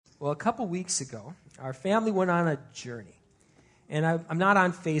Well, a couple weeks ago, our family went on a journey. And I'm not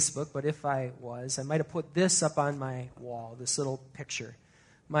on Facebook, but if I was, I might have put this up on my wall, this little picture.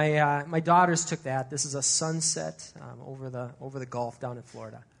 My daughters took that. This is a sunset over the Gulf down in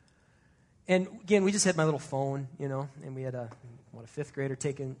Florida. And again, we just had my little phone, and we had a fifth grader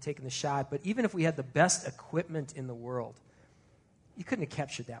taking the shot. But even if we had the best equipment in the world, you couldn't have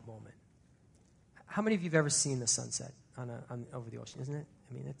captured that moment. How many of you have ever seen the sunset over the ocean, isn't it?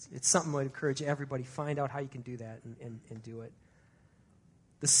 I mean, it's something I would encourage everybody, find out how you can do that and do it.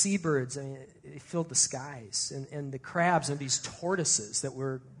 The seabirds, they filled the skies. And the crabs and these tortoises that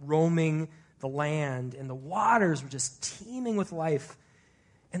were roaming the land. And the waters were just teeming with life.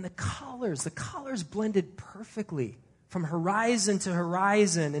 And the colors blended perfectly from horizon to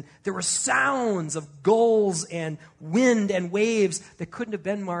horizon. And there were sounds of gulls and wind and waves that couldn't have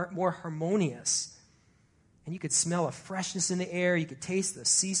been more harmonious. And you could smell a freshness in the air. You could taste the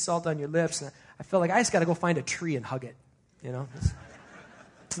sea salt on your lips. And I felt like I just got to go find a tree and hug it,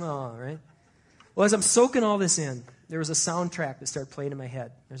 Oh, right? Well, as I'm soaking all this in, there was a soundtrack that started playing in my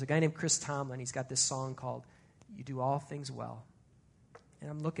head. There's a guy named Chris Tomlin. He's got this song called You Do All Things Well. And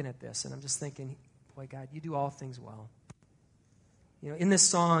I'm looking at this, and I'm just thinking, boy, God, you do all things well. In this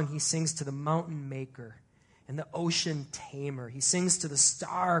song, he sings to the mountain maker and the ocean tamer. He sings to the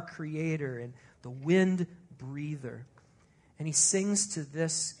star creator and the wind breather. And he sings to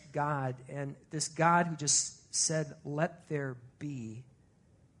this God, and this God who just said, let there be.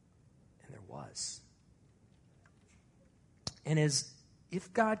 Was. And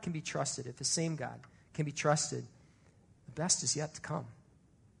if God can be trusted, if the same God can be trusted, the best is yet to come.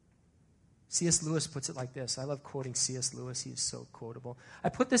 C.S. Lewis puts it like this. I love quoting C.S. Lewis. He's so quotable. I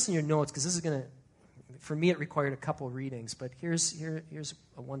put this in your notes because this is going to, for me, it required a couple of readings, but here's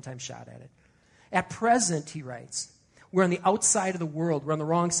a one-time shot at it. At present, he writes, we're on the outside of the world. We're on the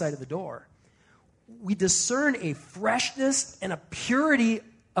wrong side of the door. We discern a freshness and a purity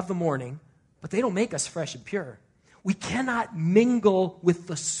of the morning, but they don't make us fresh and pure. We cannot mingle with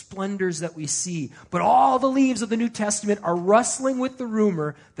the splendors that we see. But all the leaves of the New Testament are rustling with the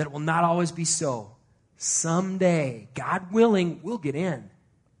rumor that it will not always be so. Someday, God willing, we'll get in.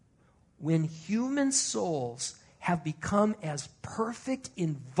 When human souls have become as perfect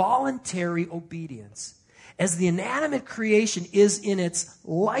in voluntary obedience as the inanimate creation is in its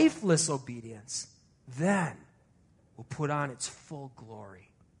lifeless obedience, then we'll put on its full glory.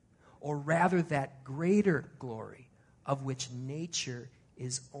 Or rather, that greater glory of which nature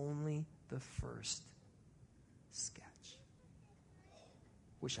is only the first sketch.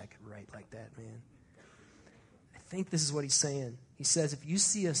 Wish I could write like that, man. I think this is what he's saying. He says, if you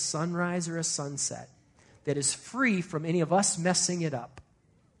see a sunrise or a sunset that is free from any of us messing it up,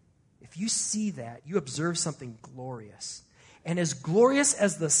 if you see that, you observe something glorious. And as glorious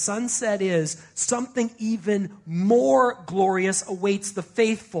as the sunset is, something even more glorious awaits the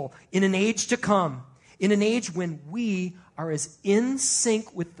faithful in an age to come, in an age when we are as in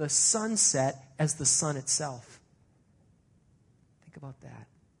sync with the sunset as the sun itself. Think about that.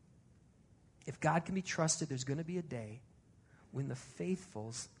 If God can be trusted, there's going to be a day when the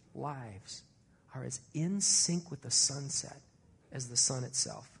faithful's lives are as in sync with the sunset as the sun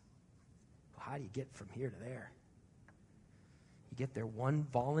itself. Well, how do you get from here to there? You get there one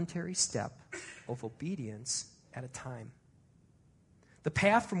voluntary step of obedience at a time. The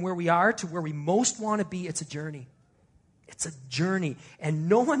path from where we are to where we most want to be, it's a journey. It's a journey. And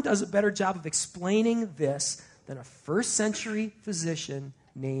no one does a better job of explaining this than a first century physician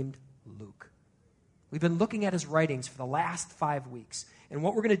named Luke. We've been looking at his writings for the last 5 weeks. And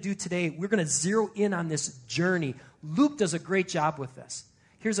what we're going to do today, we're going to zero in on this journey. Luke does a great job with this.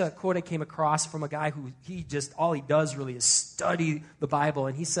 Here's a quote I came across from a guy who all he does really is study the Bible.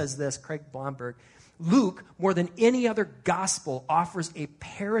 And he says this, Craig Blomberg, Luke, more than any other gospel, offers a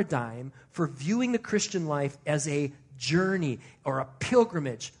paradigm for viewing the Christian life as a journey or a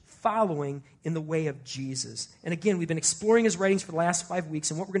pilgrimage following in the way of Jesus. And again, we've been exploring his writings for the last 5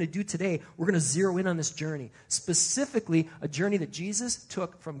 weeks. And what we're going to do today, we're going to zero in on this journey. Specifically, a journey that Jesus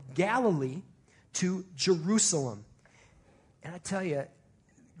took from Galilee to Jerusalem. And I tell you,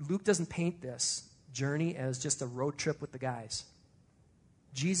 Luke doesn't paint this journey as just a road trip with the guys.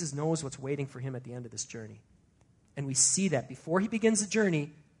 Jesus knows what's waiting for him at the end of this journey. And we see that. Before he begins the journey,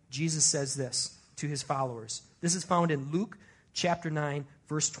 Jesus says this to his followers. This is found in Luke chapter 9,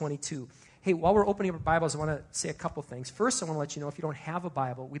 verse 22. Hey, while we're opening up our Bibles, I want to say a couple things. First, I want to let you know if you don't have a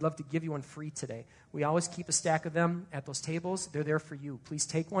Bible, we'd love to give you one free today. We always keep a stack of them at those tables. They're there for you. Please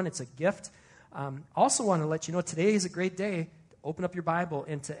take one. It's a gift. Also want to let you know today is a great day to open up your Bible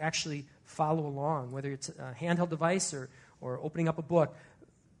and to actually follow along, whether it's a handheld device or opening up a book.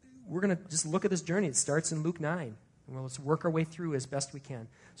 we're going to just look at this journey. It starts in Luke 9. And let's work our way through as best we can.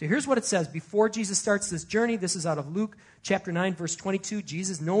 So here's what it says. Before Jesus starts this journey, this is out of Luke chapter 9, verse 22.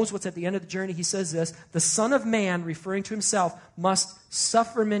 Jesus knows what's at the end of the journey. He says this, the Son of Man, referring to himself, must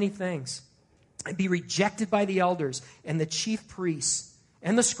suffer many things and be rejected by the elders and the chief priests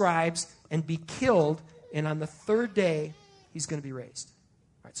and the scribes and be killed. And on the third day, he's going to be raised.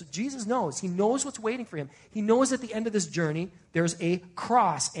 All right, so Jesus knows. He knows what's waiting for him. He knows at the end of this journey, there's a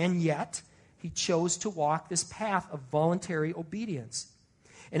cross. And yet, he chose to walk this path of voluntary obedience.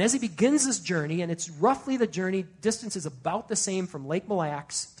 And as he begins this journey, and it's roughly the journey, distance is about the same from Lake Mille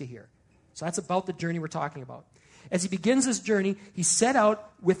Lacs to here. So that's about the journey we're talking about. As he begins this journey, he set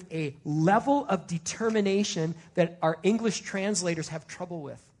out with a level of determination that our English translators have trouble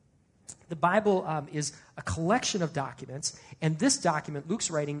with. The Bible is a collection of documents, and this document, Luke's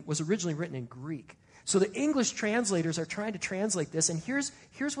writing, was originally written in Greek. So the English translators are trying to translate this, and here's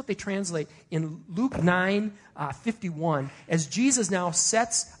what they translate in Luke 9:51. As Jesus now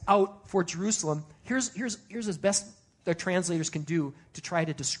sets out for Jerusalem, here's as best the translators can do to try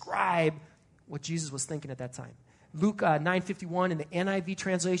to describe what Jesus was thinking at that time. Luke 9:51 in the NIV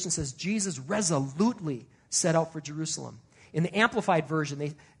translation says, Jesus resolutely set out for Jerusalem. In the Amplified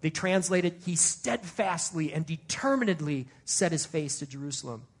Version, they translate it, he steadfastly and determinedly set his face to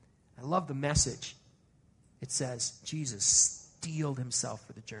Jerusalem. I love the Message. It says, Jesus steeled himself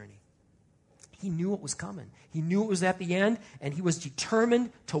for the journey. He knew it was coming. He knew it was at the end, and he was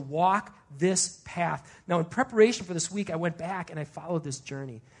determined to walk this path. Now, in preparation for this week, I went back and I followed this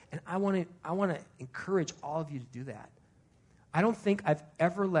journey. And I want to encourage all of you to do that. I don't think I've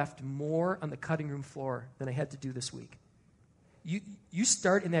ever left more on the cutting room floor than I had to do this week. You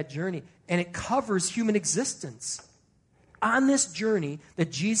start in that journey, and it covers human existence. On this journey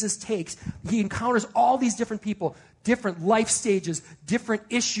that Jesus takes, he encounters all these different people, different life stages, different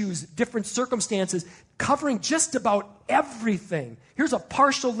issues, different circumstances, covering just about everything. Here's a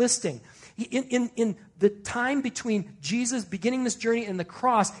partial listing. In the time between Jesus beginning this journey and the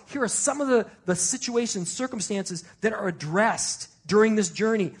cross, here are some of the situations, circumstances that are addressed during this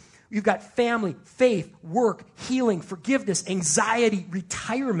journey. You've got family, faith, work, healing, forgiveness, anxiety,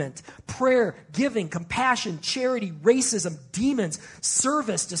 retirement, prayer, giving, compassion, charity, racism, demons,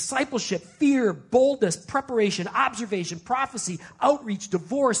 service, discipleship, fear, boldness, preparation, observation, prophecy, outreach,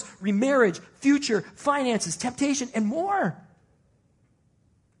 divorce, remarriage, future, finances, temptation, and more.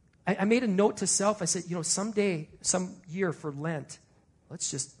 I made a note to self. I said, someday, some year for Lent,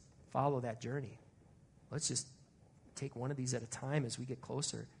 let's just follow that journey. Let's just take one of these at a time as we get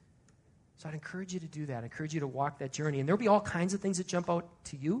closer. So I'd encourage you to do that. I encourage you to walk that journey. And there'll be all kinds of things that jump out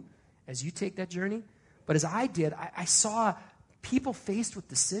to you as you take that journey. But as I did, I saw people faced with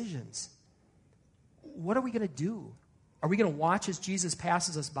decisions. What are we going to do? Are we going to watch as Jesus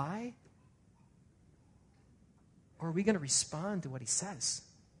passes us by? Or are we going to respond to what he says?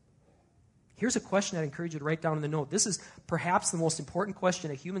 Here's a question I'd encourage you to write down in the note. This is perhaps the most important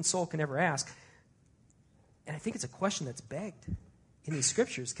question a human soul can ever ask. And I think it's a question that's begged in these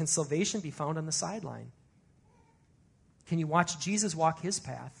scriptures. Can salvation be found on the sideline? Can you watch Jesus walk his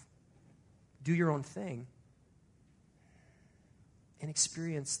path, do your own thing, and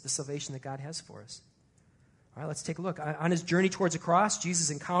experience the salvation that God has for us? All right, let's take a look. On his journey towards the cross, Jesus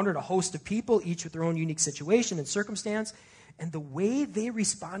encountered a host of people, each with their own unique situation and circumstance, and the way they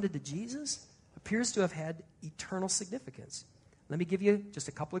responded to Jesus appears to have had eternal significance. Let me give you just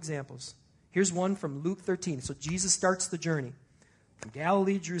a couple examples. Here's one from Luke 13. So Jesus starts the journey from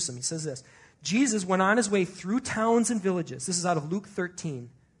Galilee to Jerusalem. He says this, Jesus went on his way through towns and villages. This is out of Luke 13,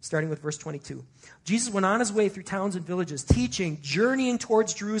 starting with verse 22. Jesus went on his way through towns and villages, teaching, journeying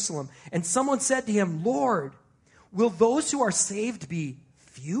towards Jerusalem. And someone said to him, Lord, will those who are saved be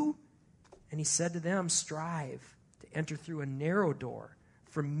few? And he said to them, strive to enter through a narrow door.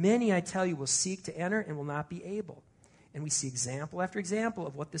 For many, I tell you, will seek to enter and will not be able. And we see example after example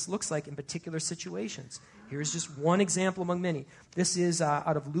of what this looks like in particular situations. Here's just one example among many. This is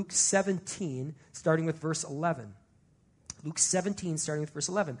out of Luke 17, starting with verse 11. Luke 17, starting with verse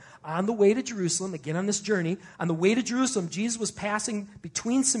 11. On the way to Jerusalem, again on this journey, on the way to Jerusalem, Jesus was passing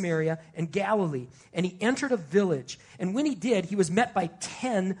between Samaria and Galilee, and he entered a village. And when he did, he was met by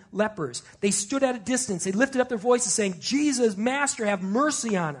 10 lepers. They stood at a distance. They lifted up their voices, saying, Jesus, Master, have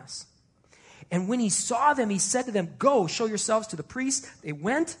mercy on us. And when he saw them, he said to them, go, show yourselves to the priest. They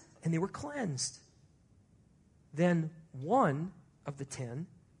went, and they were cleansed. Then one of the 10,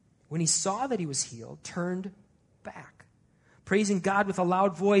 when he saw that he was healed, turned back. Praising God with a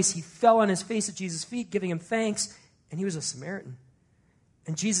loud voice, he fell on his face at Jesus' feet, giving him thanks, and he was a Samaritan.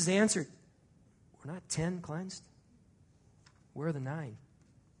 And Jesus answered, were not 10 cleansed? Where are the 9?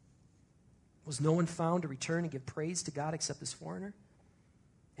 Was no one found to return and give praise to God except this foreigner?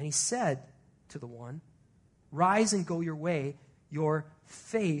 And he said to the one, rise and go your way. Your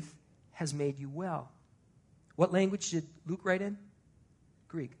faith has made you well. What language did Luke write in?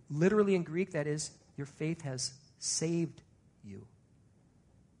 Greek. Literally in Greek, that is, your faith has saved you.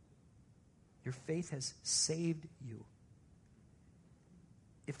 Your faith has saved you.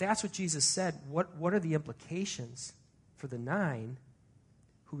 If that's what Jesus said, what are the implications for the 9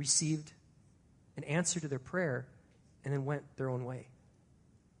 who received an answer to their prayer and then went their own way?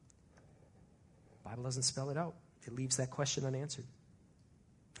 The Bible doesn't spell it out. It leaves that question unanswered,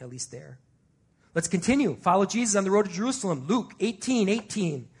 at least there. Let's continue. Follow Jesus on the road to Jerusalem. Luke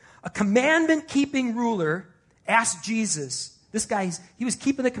 18:18. A commandment-keeping ruler asked Jesus. This guy, he was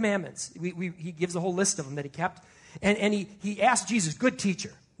keeping the commandments. He gives a whole list of them that he kept. And he asked Jesus, good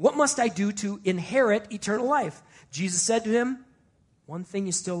teacher, what must I do to inherit eternal life? Jesus said to him, one thing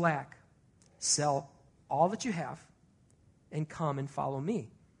you still lack. Sell all that you have and come and follow me.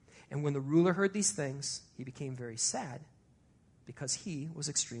 And when the ruler heard these things, he became very sad because he was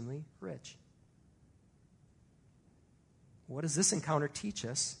extremely rich. What does this encounter teach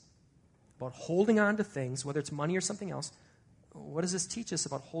us about holding on to things, whether it's money or something else? What does this teach us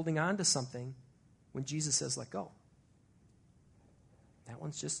about holding on to something when Jesus says, let go? That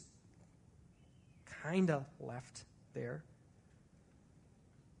one's just kind of left there.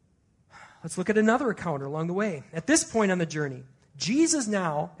 Let's look at another encounter along the way. At this point on the journey, Jesus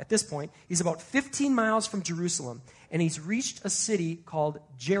now, at this point, he's about 15 miles from Jerusalem, and he's reached a city called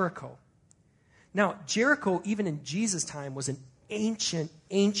Jericho. Now, Jericho, even in Jesus' time, was an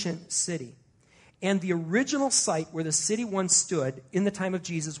ancient city. And the original site where the city once stood in the time of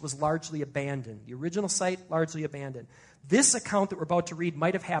Jesus was largely abandoned. The original site, largely abandoned. This account that we're about to read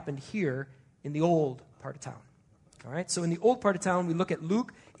might have happened here in the old part of town. All right, so in the old part of town, we look at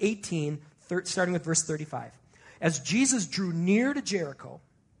Luke 18, starting with verse 35. As Jesus drew near to Jericho,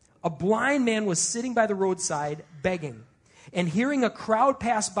 a blind man was sitting by the roadside begging. And hearing a crowd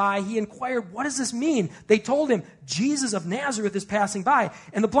pass by, he inquired, what does this mean? They told him, Jesus of Nazareth is passing by.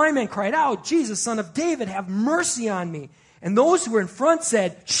 And the blind man cried out, Jesus, Son of David, have mercy on me. And those who were in front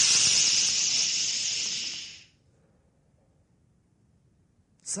said, shh.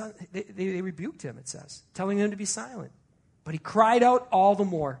 So they rebuked him, it says, telling him to be silent. But he cried out all the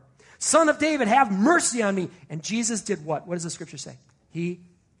more, Son of David, have mercy on me. And Jesus did what? What does the scripture say? He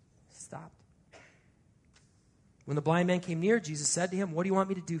stopped. When the blind man came near, Jesus said to him, what do you want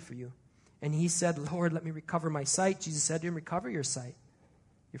me to do for you? And he said, Lord, let me recover my sight. Jesus said to him, recover your sight.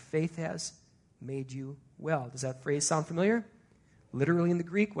 Your faith has made you well. Does that phrase sound familiar? Literally in the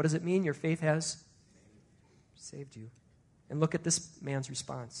Greek, what does it mean? Your faith has saved you. And look at this man's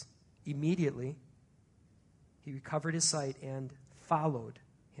response. Immediately, he recovered his sight and followed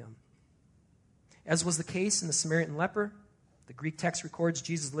him. As was the case in the Samaritan leper, the Greek text records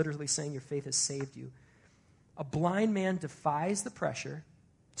Jesus literally saying, your faith has saved you. A blind man defies the pressure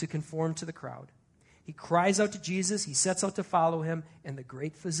to conform to the crowd. He cries out to Jesus, he sets out to follow him, and the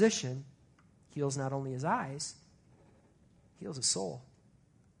great physician heals not only his eyes, heals his soul.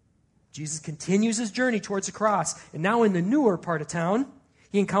 Jesus continues his journey towards the cross, and now in the newer part of town,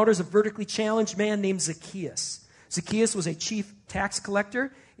 he encounters a vertically challenged man named Zacchaeus. Zacchaeus was a chief tax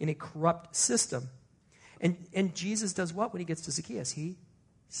collector in a corrupt system. And Jesus does what when he gets to Zacchaeus? He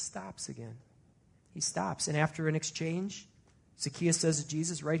stops again. He stops, and after an exchange, Zacchaeus says to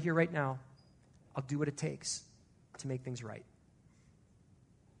Jesus, right here, right now, I'll do what it takes to make things right.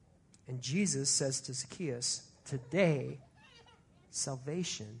 And Jesus says to Zacchaeus, today,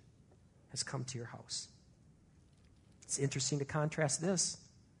 salvation has come to your house. It's interesting to contrast this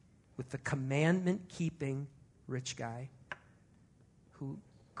with the commandment-keeping rich guy who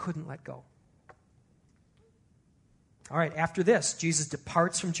couldn't let go. All right, after this, Jesus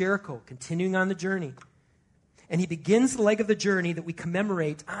departs from Jericho, continuing on the journey. And he begins the leg of the journey that we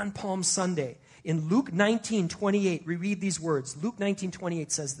commemorate on Palm Sunday. In Luke 19:28, we read these words. Luke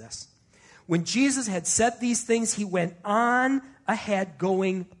 19:28 says this. When Jesus had said these things, he went on ahead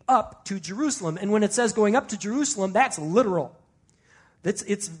going up to Jerusalem. And when it says going up to Jerusalem, that's literal.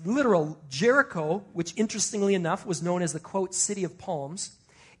 It's literal. Jericho, which interestingly enough was known as the, quote, City of Palms,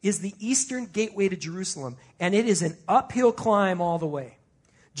 is the eastern gateway to Jerusalem, and it is an uphill climb all the way.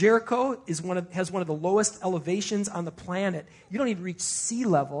 Jericho has one of the lowest elevations on the planet. You don't even reach sea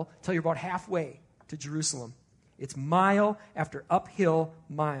level until you're about halfway to Jerusalem. It's mile after uphill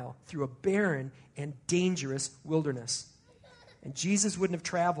mile through a barren and dangerous wilderness. And Jesus wouldn't have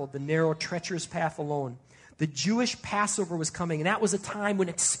traveled the narrow, treacherous path alone. The Jewish Passover was coming, and that was a time when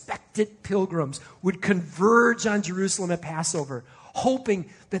expectant pilgrims would converge on Jerusalem at Passover. hoping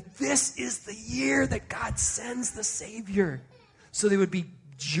that this is the year that God sends the Savior. So they would be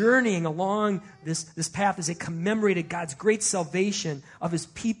journeying along this path as they commemorated God's great salvation of his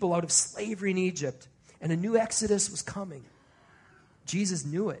people out of slavery in Egypt. And a new Exodus was coming. Jesus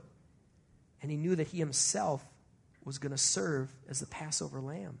knew it. And he knew that he himself was going to serve as the Passover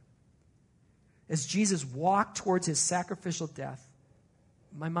lamb. As Jesus walked towards his sacrificial death,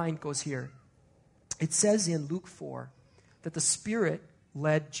 my mind goes here. It says in Luke 4 that the Spirit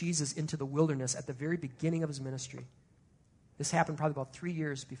led Jesus into the wilderness at the very beginning of his ministry. This happened probably about 3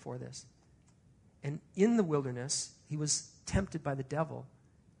 years before this. And in the wilderness, he was tempted by the devil.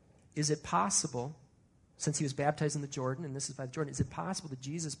 Is it possible, since he was baptized in the Jordan, and this is by the Jordan, is it possible that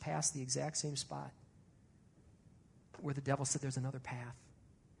Jesus passed the exact same spot where the devil said there's another path,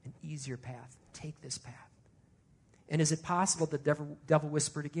 an easier path, take this path? And is it possible that the devil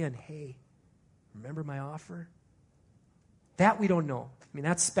whispered again, hey, remember my offer? That we don't know. I mean,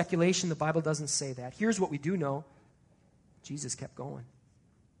 that's speculation. The Bible doesn't say that. Here's what we do know. Jesus kept going.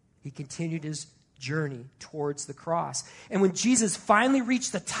 He continued his journey towards the cross. And when Jesus finally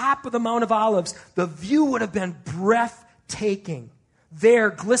reached the top of the Mount of Olives, the view would have been breathtaking. There,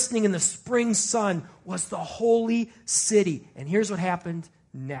 glistening in the spring sun, was the holy city. And here's what happened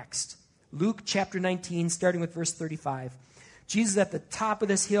next. Luke chapter 19, starting with verse 35. Jesus at the top of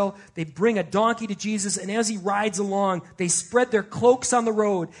this hill, they bring a donkey to Jesus, and as he rides along, they spread their cloaks on the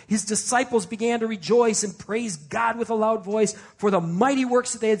road. His disciples began to rejoice and praise God with a loud voice for the mighty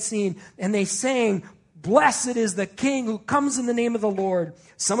works that they had seen. And they sang, "Blessed is the King who comes in the name of the Lord."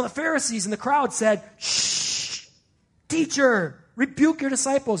 Some of the Pharisees in the crowd said, "Shh, teacher, rebuke your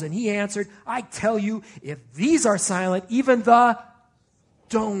disciples." And he answered, "I tell you, if these are silent, even the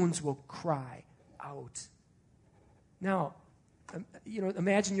stones will cry out." Now,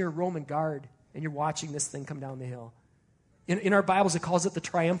 imagine you're a Roman guard and you're watching this thing come down the hill. In our Bibles, it calls it the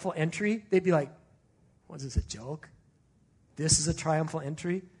triumphal entry. They'd be like, what is this, a joke? This is a triumphal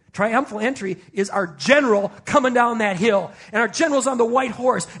entry? Triumphal entry is our general coming down that hill. And our general's on the white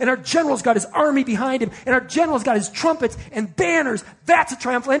horse. And our general's got his army behind him. And our general's got his trumpets and banners. That's a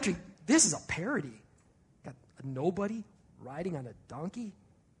triumphal entry. This is a parody. Got a nobody riding on a donkey,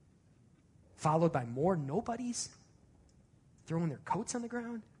 followed by more nobodies throwing their coats on the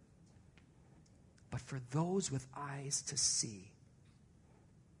ground. But for those with eyes to see,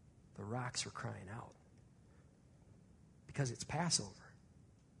 the rocks were crying out because it's Passover.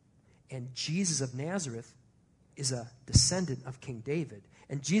 And Jesus of Nazareth is a descendant of King David.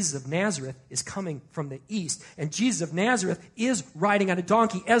 And Jesus of Nazareth is coming from the east. And Jesus of Nazareth is riding on a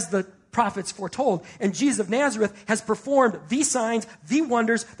donkey, as the prophets foretold. And Jesus of Nazareth has performed the signs, the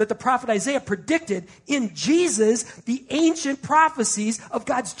wonders that the prophet Isaiah predicted. In Jesus, the ancient prophecies of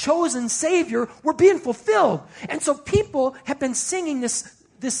God's chosen Savior were being fulfilled. And so people have been singing this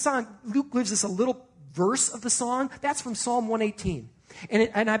song. Luke gives us a little verse of the song. That's from Psalm 118.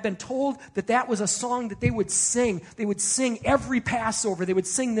 And I've been told that was a song that they would sing. They would sing every Passover. They would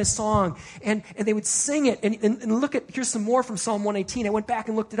sing this song. And they would sing it. And look at, here's some more from Psalm 118. I went back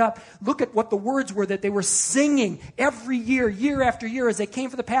and looked it up. Look at what the words were that they were singing every year, year after year, as they came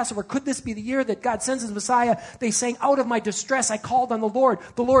for the Passover. Could this be the year that God sends his Messiah? They sang, "Out of my distress I called on the Lord.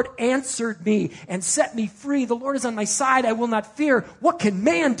 The Lord answered me and set me free. The Lord is on my side. I will not fear. What can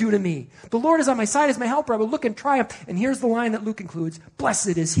man do to me? The Lord is on my side as my helper. I will look in triumph." And here's the line that Luke includes.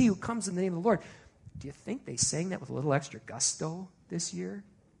 "Blessed is he who comes in the name of the Lord." Do you think they sang that with a little extra gusto this year?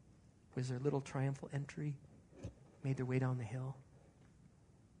 Was their little triumphal entry made their way down the hill?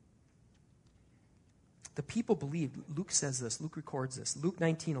 The people believed. Luke says this. Luke records this. Luke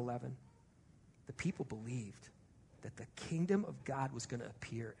 19:11. The people believed that the kingdom of God was going to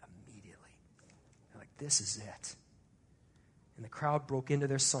appear immediately. They're like, this is it. And the crowd broke into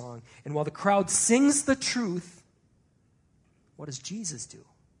their song. And while the crowd sings the truth, what does Jesus do?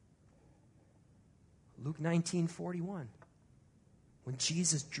 Luke 19:41. When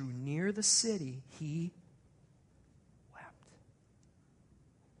Jesus drew near the city, he wept.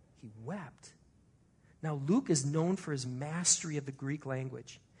 He wept. Now, Luke is known for his mastery of the Greek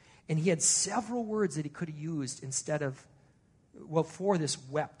language. And he had several words that he could have used instead of, for this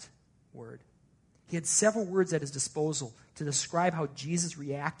wept word. He had several words at his disposal to describe how Jesus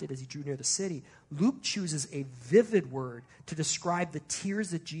reacted as he drew near the city. Luke chooses a vivid word to describe the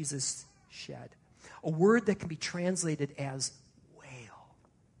tears that Jesus shed. A word that can be translated as wail.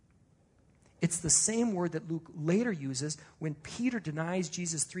 It's the same word that Luke later uses when Peter denies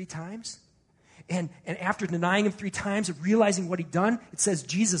Jesus 3 times. And after denying him 3 times and realizing what he'd done, it says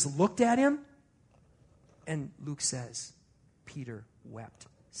Jesus looked at him. And Luke says, Peter wept.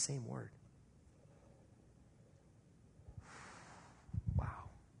 Same word.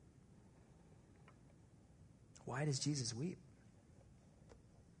 why does Jesus weep?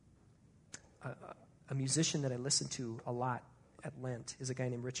 A musician that I listen to a lot at Lent is a guy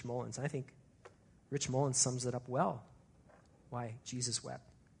named Rich Mullins. I think Rich Mullins sums it up well, why Jesus wept.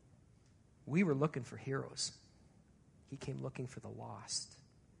 We were looking for heroes. He came looking for the lost.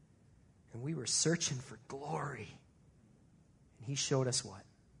 And we were searching for glory. And he showed us what?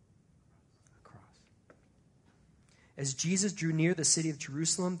 A cross. As Jesus drew near the city of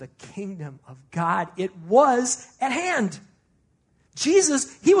Jerusalem, the kingdom of God, it was at hand.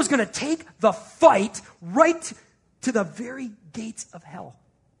 Jesus, he was going to take the fight right to the very gates of hell.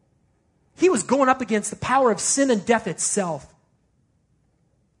 He was going up against the power of sin and death itself.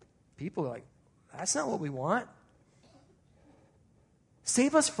 People are like, that's not what we want.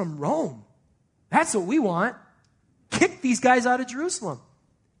 Save us from Rome. That's what we want. Kick these guys out of Jerusalem.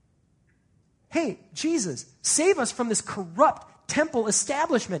 Hey, Jesus, save us from this corrupt temple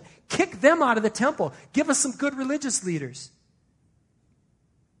establishment. Kick them out of the temple. Give us some good religious leaders.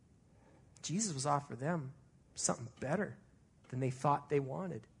 Jesus was offering them something better than they thought they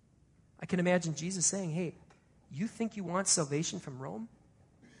wanted. I can imagine Jesus saying, hey, you think you want salvation from Rome?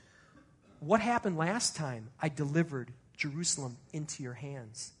 What happened last time I delivered Jerusalem into your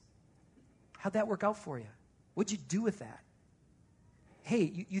hands? How'd that work out for you? What'd you do with that?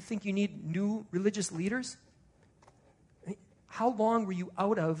 Hey, you think you need new religious leaders? How long were you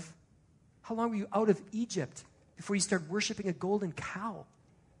out of Egypt before you started worshiping a golden cow?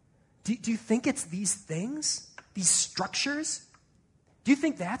 Do you think it's these things, these structures? Do you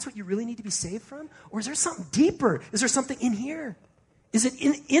think that's what you really need to be saved from? Or is there something deeper? Is there something in here? Is it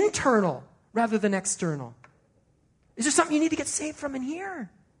internal rather than external? Is there something you need to get saved from in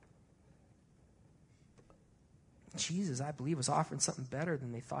here? Jesus, I believe, was offering something better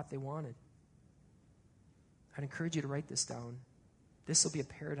than they thought they wanted. I'd encourage you to write this down. This will be a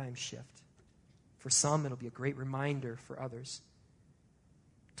paradigm shift. For some, it'll be a great reminder for others.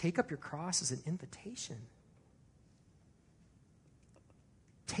 Take up your cross as an invitation.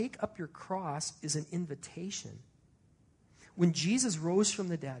 Take up your cross is an invitation. When Jesus rose from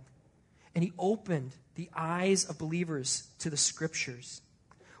the dead and he opened the eyes of believers to the scriptures,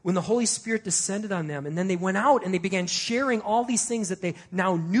 when the Holy Spirit descended on them and then they went out and they began sharing all these things that they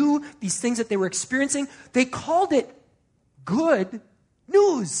now knew, these things that they were experiencing, they called it good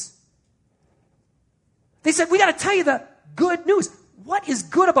news. They said, we got to tell you the good news. What is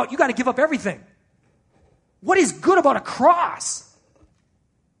good about you got to give up everything? What is good about a cross?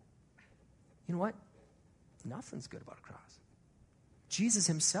 You know what? Nothing's good about a cross. Jesus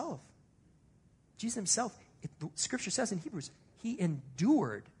himself, the scripture says in Hebrews, he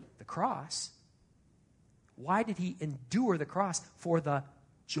endured the cross. Why did he endure the cross? For the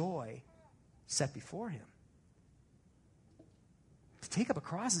joy set before him. To take up a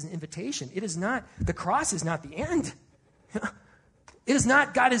cross is an invitation. The cross is not the end. It is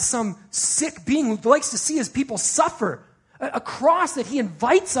not God is some sick being who likes to see his people suffer. A cross that he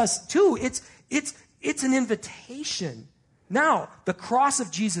invites us to. It's an invitation. Now, the cross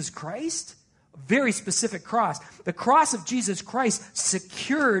of Jesus Christ, a very specific cross. The cross of Jesus Christ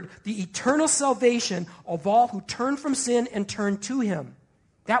secured the eternal salvation of all who turn from sin and turn to him.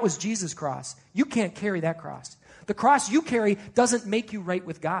 That was Jesus' cross. You can't carry that cross. The cross you carry doesn't make you right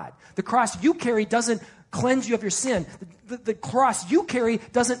with God. The cross you carry doesn't cleanse you of your sin. The cross you carry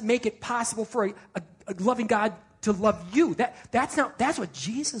doesn't make it possible for a loving God to love you. That's what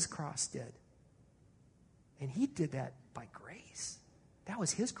Jesus' cross did. And he did that by grace. That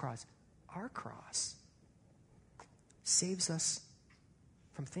was his cross. Our cross saves us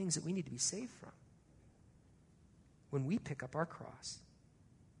from things that we need to be saved from. When we pick up our cross.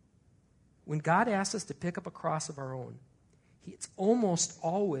 When God asks us to pick up a cross of our own, it's almost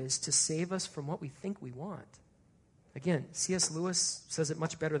always to save us from what we think we want. Again, C.S. Lewis says it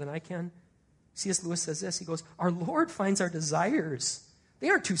much better than I can. C.S. Lewis says this. He goes, our Lord finds our desires. They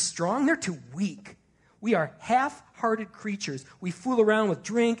aren't too strong. They're too weak. We are half-hearted creatures. We fool around with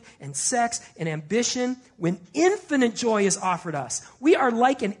drink and sex and ambition when infinite joy is offered us. We are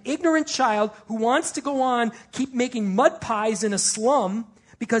like an ignorant child who wants to go on, keep making mud pies in a slum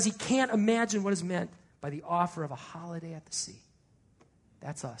because he can't imagine what is meant by the offer of a holiday at the sea.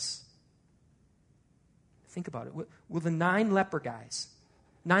 That's us. Think about it. Will the 9 leper guys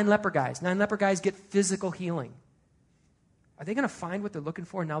get physical healing? Are they going to find what they're looking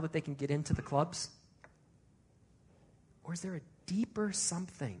for now that they can get into the clubs? Or is there a deeper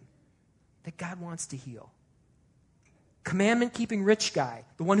something that God wants to heal? Commandment-keeping rich guy,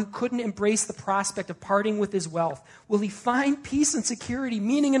 the one who couldn't embrace the prospect of parting with his wealth, will he find peace and security,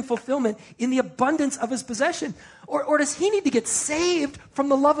 meaning and fulfillment in the abundance of his possession? Or does he need to get saved from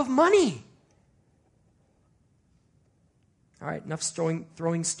the love of money? All right, enough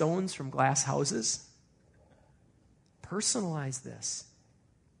throwing stones from glass houses. Personalize this.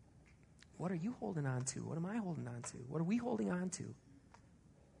 What are you holding on to? What am I holding on to? What are we holding on to?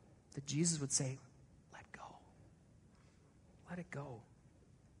 That Jesus would say, let go. Let it go.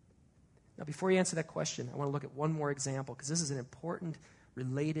 Now, before you answer that question, I want to look at one more example, because this is an important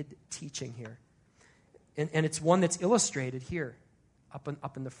related teaching here. And it's one that's illustrated here,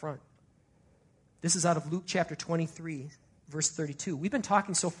 up in the front. This is out of Luke chapter 23, verse 32. We've been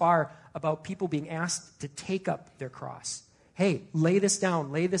talking so far about people being asked to take up their cross. Hey, lay this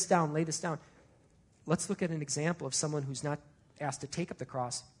down, lay this down, lay this down. Let's look at an example of someone who's not asked to take up the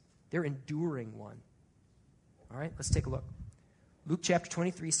cross. They're enduring one. All right, let's take a look. Luke chapter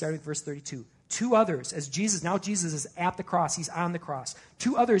 23, starting with verse 32. Two others, now Jesus is at the cross, he's on the cross.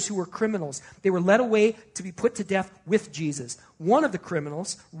 Two others who were criminals, they were led away to be put to death with Jesus. One of the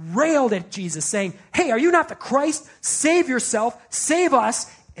criminals railed at Jesus, saying, hey, are you not the Christ? Save yourself, save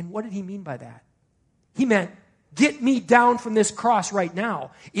us. And what did he mean by that? He meant, get me down from this cross right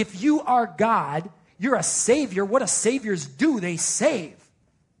now. If you are God, you're a savior. What do saviors do? They save.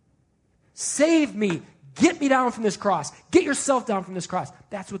 Save me. Get me down from this cross. Get yourself down from this cross.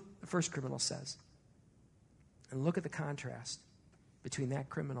 That's what the first criminal says. And look at the contrast between that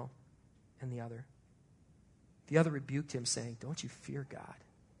criminal and the other. The other rebuked him, saying, don't you fear God?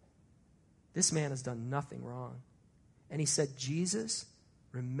 This man has done nothing wrong. And he said, Jesus,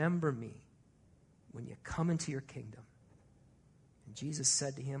 remember me when you come into your kingdom. And Jesus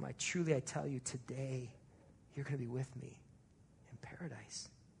said to him, I tell you, today you're going to be with me in paradise.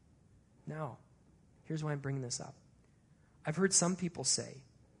 Now, here's why I'm bringing this up. I've heard some people say,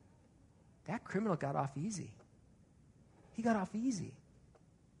 that criminal got off easy. He got off easy.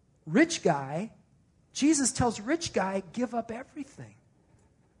 Rich guy, Jesus tells rich guy, give up everything.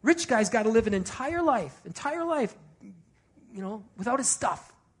 Rich guy's got to live an entire life, without his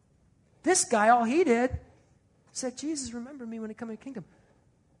stuff. This guy, all he did, said, Jesus, remember me when I come in the kingdom.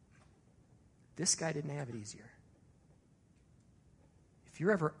 This guy didn't have it easier. If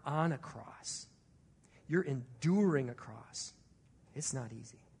you're ever on a cross, you're enduring a cross, it's not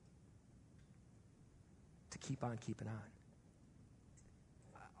easy to keep on keeping on.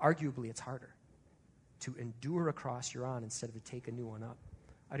 Arguably, it's harder to endure a cross you're on instead of to take a new one up.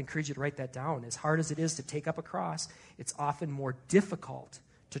 I'd encourage you to write that down. As hard as it is to take up a cross, it's often more difficult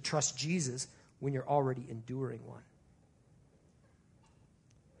to trust Jesus when you're already enduring one.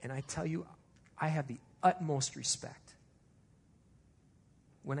 And I tell you, I have the utmost respect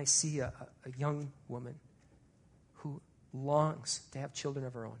when I see a young woman who longs to have children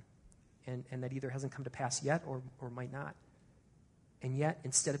of her own, and that either hasn't come to pass yet or might not. And yet,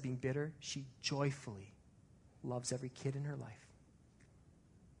 instead of being bitter, she joyfully loves every kid in her life.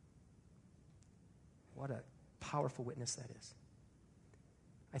 What a powerful witness that is.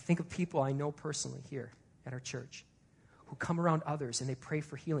 I think of people I know personally here at our church who come around others and they pray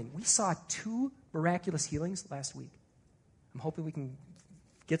for healing. We saw 2 miraculous healings last week. I'm hoping we can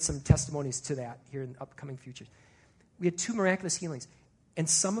get some testimonies to that here in the upcoming future. We had 2 miraculous healings. And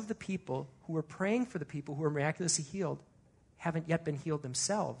some of the people who were praying for the people who were miraculously healed haven't yet been healed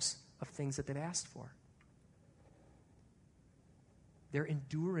themselves of things that they've asked for. They're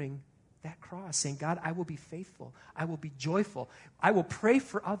enduring that cross, saying, God, I will be faithful. I will be joyful. I will pray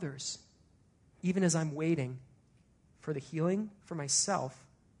for others, even as I'm waiting for the healing for myself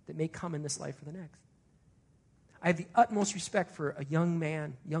that may come in this life or the next. I have the utmost respect for a young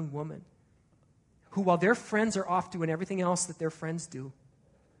man, young woman, who, while their friends are off doing everything else that their friends do,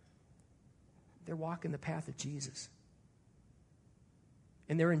 they're walking the path of Jesus.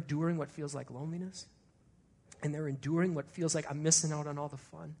 And they're enduring what feels like loneliness. And they're enduring what feels like I'm missing out on all the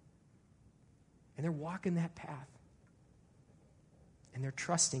fun. And they're walking that path. And they're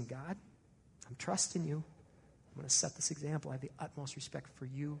trusting God. I'm trusting you. I'm going to set this example. I have the utmost respect for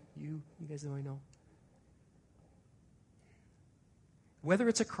you guys know I know. Whether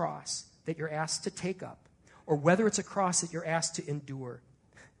it's a cross that you're asked to take up, or whether it's a cross that you're asked to endure.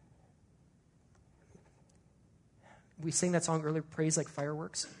 We sang that song earlier, Praise Like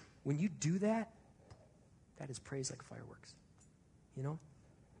Fireworks. When you do that, that is praise like fireworks. You know?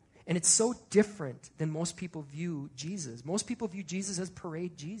 And it's so different than most people view Jesus. Most people view Jesus as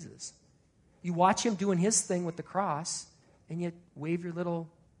parade Jesus. You watch him doing his thing with the cross, and you wave your little,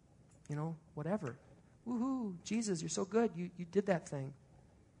 whatever. Woohoo, Jesus, you're so good. You did that thing.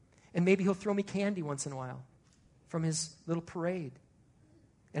 And maybe he'll throw me candy once in a while from his little parade.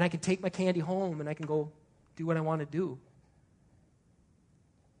 And I can take my candy home and I can go do what I want to do.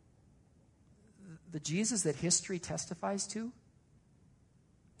 The Jesus that history testifies to,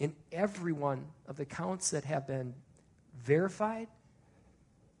 in every one of the accounts that have been verified,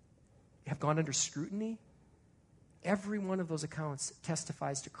 have gone under scrutiny, every one of those accounts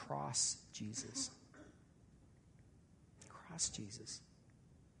testifies to cross Jesus. Cross Jesus.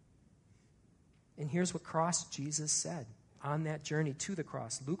 And here's what cross Jesus said on that journey to the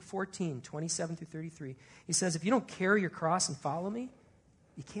cross. Luke 14, 27 through 33. He says, if you don't carry your cross and follow me,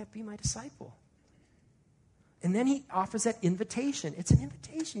 you can't be my disciple. And then he offers that invitation. It's an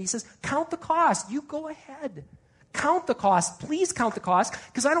invitation. He says, count the cost. You go ahead. Count the cost. Please count the cost,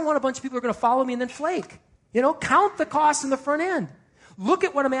 because I don't want a bunch of people who are going to follow me and then flake. Count the cost in the front end. Look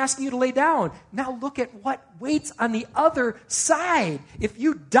at what I'm asking you to lay down. Now look at what waits on the other side. If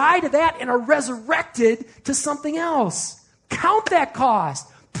you die to that and are resurrected to something else, count that cost.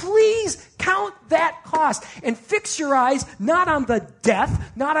 Please count that cost and fix your eyes not on the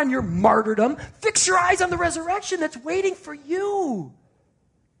death, not on your martyrdom. Fix your eyes on the resurrection that's waiting for you.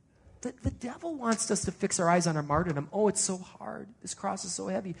 The devil wants us to fix our eyes on our martyrdom. Oh, it's so hard. This cross is so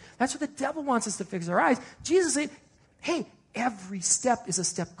heavy. That's what the devil wants us to fix our eyes. Jesus said, hey, every step is a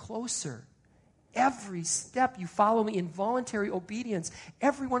step closer. Every step you follow me in voluntary obedience,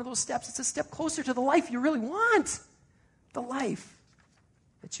 every one of those steps, it's a step closer to the life you really want. The life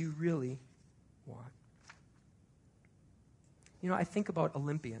that you really want. I think about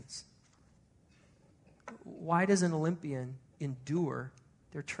Olympians. Why does an Olympian endure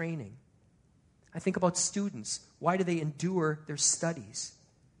their training? I think about students. Why do they endure their studies?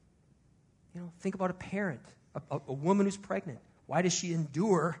 Think about a parent, a woman who's pregnant. Why does she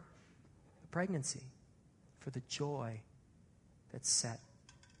endure the pregnancy? For the joy that's set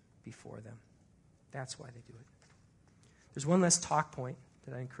before them. That's why they do it. There's one last talk point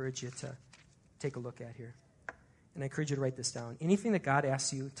that I encourage you to take a look at here. And I encourage you to write this down. Anything that God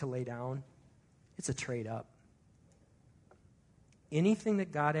asks you to lay down, it's a trade up. Anything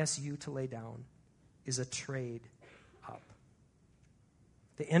that God asks you to lay down is a trade up.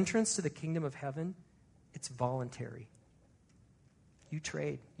 The entrance to the kingdom of heaven, it's voluntary. You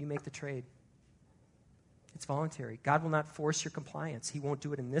trade. You make the trade. It's voluntary. God will not force your compliance. He won't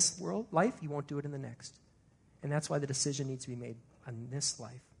do it in this life. He won't do it in the next. And that's why the decision needs to be made on this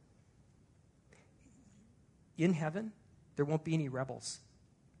life. In heaven, there won't be any rebels.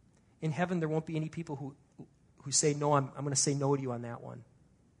 In heaven, there won't be any people who say, no, I'm going to say no to you on that one.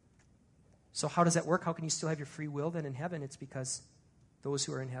 So how does that work? How can you still have your free will then in heaven? It's because those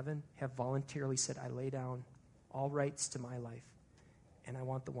who are in heaven have voluntarily said, I lay down all rights to my life, and I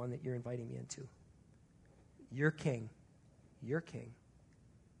want the one that you're inviting me into. You're king. You're king.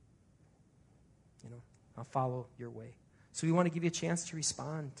 I'll follow your way. So we want to give you a chance to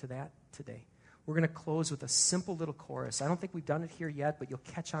respond to that today. We're going to close with a simple little chorus. I don't think we've done it here yet, but you'll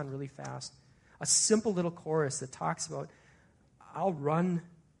catch on really fast. A simple little chorus that talks about, I'll run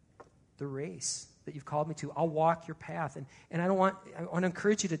the race that you've called me to. I'll walk your path. And I want to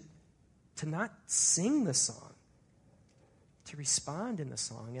encourage you to not sing the song, to respond in the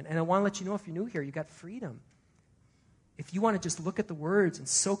song. And I want to let you know, if you're new here, you got freedom. If you want to just look at the words and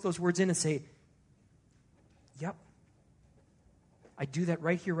soak those words in and say, yep, I do that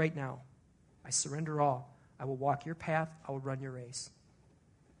right here, right now. I surrender all. I will walk your path. I will run your race.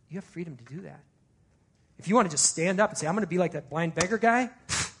 You have freedom to do that. If you want to just stand up and say, I'm going to be like that blind beggar guy,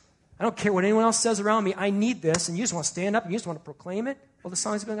 I don't care what anyone else says around me, I need this, and you just want to stand up and you just want to proclaim it, well, the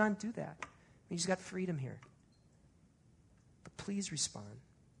song's going on, do that. You just got freedom here. But please respond.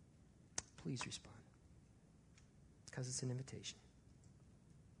 Please respond. Because it's an invitation.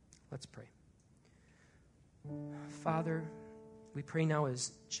 Let's pray. Father, we pray now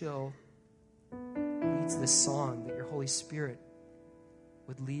as Jill leads this song, that your Holy Spirit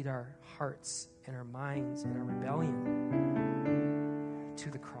would lead our hearts and our minds and our rebellion to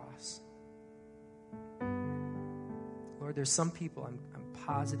the cross. Lord, there's some people, I'm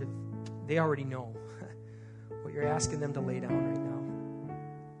positive, they already know what you're asking them to lay down right now.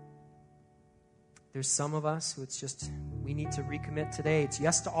 There's some of us who it's just, we need to recommit today. It's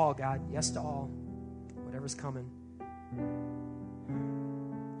yes to all, God, yes to all. Whatever's coming.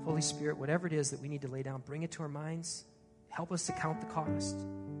 Holy Spirit, whatever it is that we need to lay down, bring it to our minds. Help us to count the cost.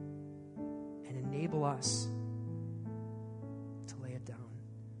 And enable us to lay it down.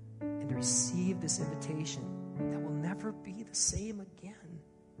 And to receive this invitation that will never be the same again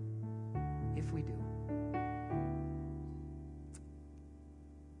if we do.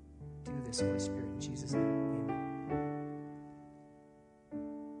 Do this, Holy Spirit, in Jesus' name. Amen.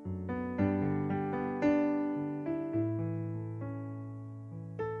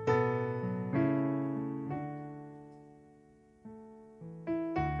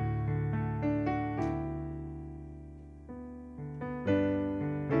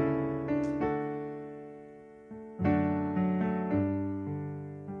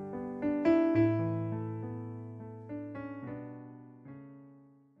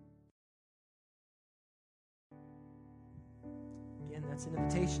 that's an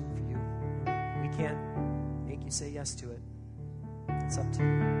invitation for you. We can't make you say yes to it. It's up to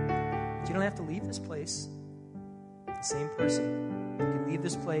you. But you don't have to leave this place the same person. You can leave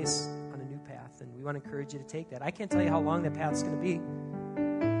this place on a new path, and we want to encourage you to take that. I can't tell you how long that path's going to be.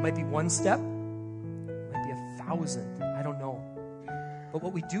 It might be one step. It might be 1,000. I don't know. But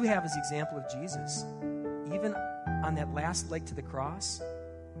what we do have is the example of Jesus. Even on that last leg to the cross,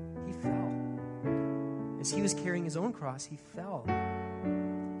 he fell. As he was carrying his own cross, he fell.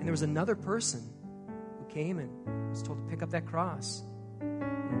 And there was another person who came and was told to pick up that cross.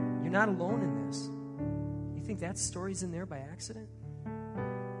 You're not alone in this. You think that story's in there by accident?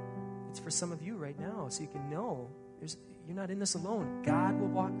 It's for some of you right now, so you can know you're not in this alone. God will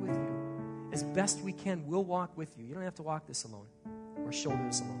walk with you. As best we can, we'll walk with you. You don't have to walk this alone or shoulder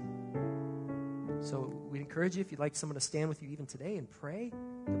this alone. So we encourage you, if you'd like someone to stand with you even today and pray,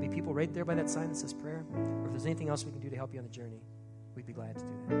 there'll be people right there by that sign that says prayer. Or if there's anything else we can do to help you on the journey, we'd be glad to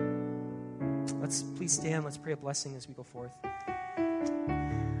do that. Let's please stand. Let's pray a blessing as we go forth. All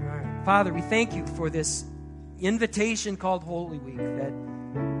right. Father, we thank you for this invitation called Holy Week that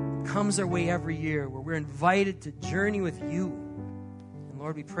comes our way every year, where we're invited to journey with you. And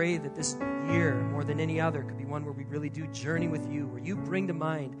Lord, we pray that this year, more than any other, could be one where we really do journey with you, where you bring to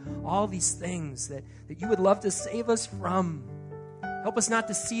mind all these things that you would love to save us from. Help us not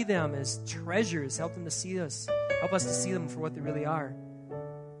to see them as treasures. Help them to see us. Help us to see them for what they really are.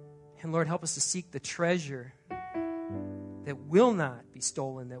 And Lord, help us to seek the treasure that will not be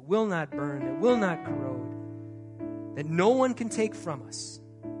stolen, that will not burn, that will not corrode, that no one can take from us.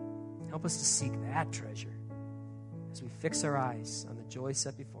 Help us to seek that treasure as we fix our eyes on the joy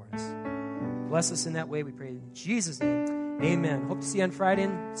set before us. Bless us in that way, we pray in Jesus' name. Amen. Hope to see you on Friday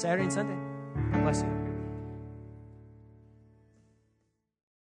and Saturday and Sunday. God bless you.